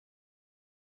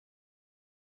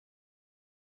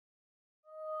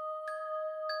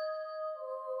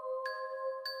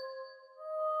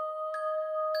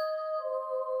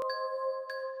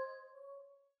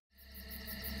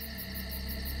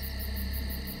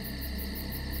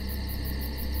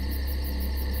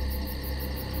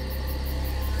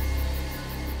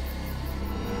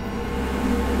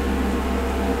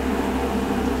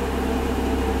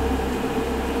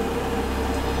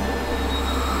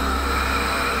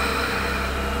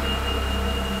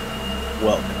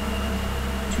Welcome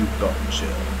to Garden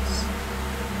Chills.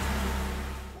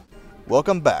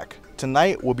 Welcome back.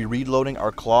 Tonight we'll be reloading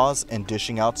our claws and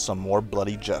dishing out some more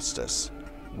bloody justice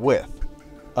with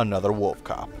another wolf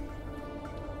cop.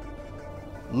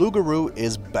 Lugaroo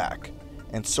is back,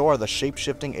 and so are the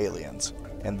shape-shifting aliens,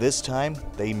 and this time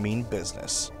they mean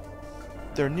business.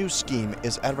 Their new scheme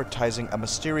is advertising a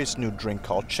mysterious new drink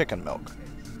called chicken milk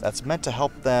that's meant to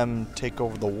help them take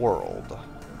over the world.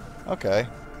 Okay,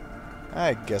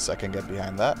 I guess I can get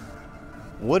behind that.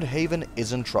 Woodhaven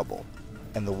is in trouble,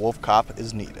 and the wolf cop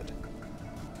is needed.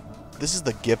 This is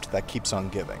the gift that keeps on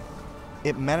giving.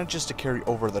 It manages to carry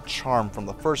over the charm from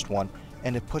the first one,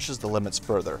 and it pushes the limits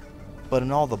further, but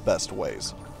in all the best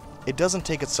ways. It doesn't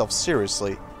take itself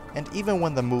seriously, and even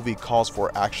when the movie calls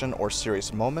for action or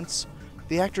serious moments,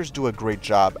 the actors do a great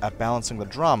job at balancing the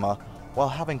drama while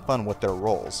having fun with their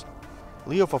roles.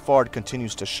 Leo Fafard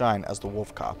continues to shine as the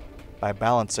wolf cop by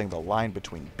balancing the line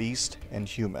between beast and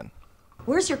human.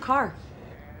 Where's your car?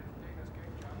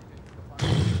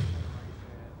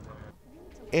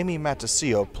 Amy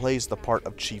Matasio plays the part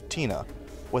of Chief Tina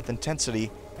with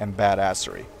intensity and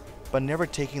badassery, but never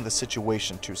taking the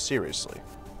situation too seriously.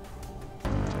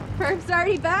 Perf's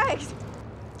already bagged.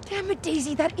 Damn it,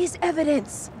 Daisy, that is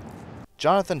evidence.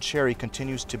 Jonathan Cherry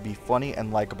continues to be funny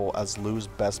and likable as Lou's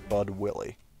best bud,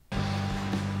 Willie.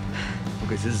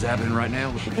 Okay, so this is happening right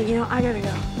now? Hey, you know, I gotta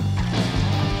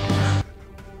go.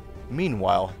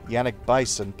 Meanwhile, Yannick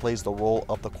Bison plays the role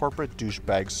of the corporate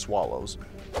douchebag Swallows,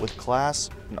 with class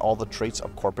and all the traits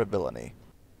of corporate villainy.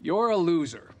 You're a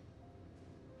loser.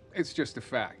 It's just a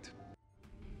fact.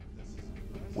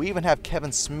 We even have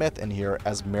Kevin Smith in here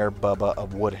as Mayor Bubba of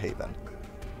Woodhaven.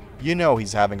 You know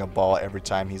he's having a ball every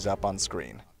time he's up on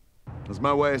screen. That's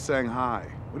my way of saying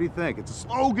hi. What do you think? It's a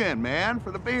slogan, man,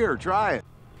 for the beer. Try it.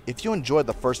 If you enjoyed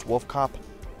the first Wolf Cop,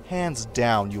 hands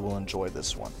down you will enjoy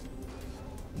this one.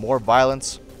 More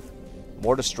violence,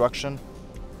 more destruction,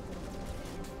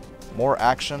 more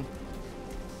action,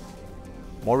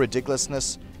 more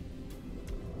ridiculousness,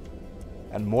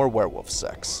 and more werewolf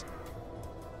sex.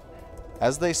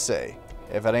 As they say,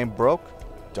 if it ain't broke,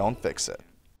 don't fix it.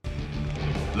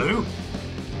 Lou?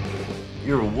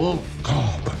 You're a wolf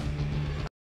cop.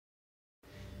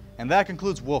 And that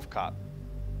concludes Wolf Cop.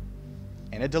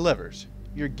 And it delivers.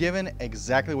 You're given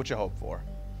exactly what you hoped for.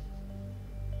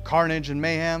 Carnage and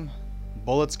mayhem,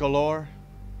 bullets galore,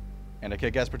 and a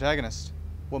kick-ass protagonist.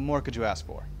 What more could you ask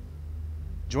for?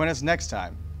 Join us next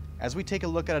time as we take a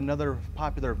look at another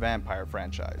popular vampire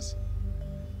franchise.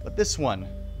 But this one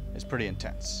is pretty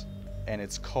intense, and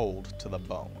it's cold to the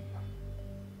bone.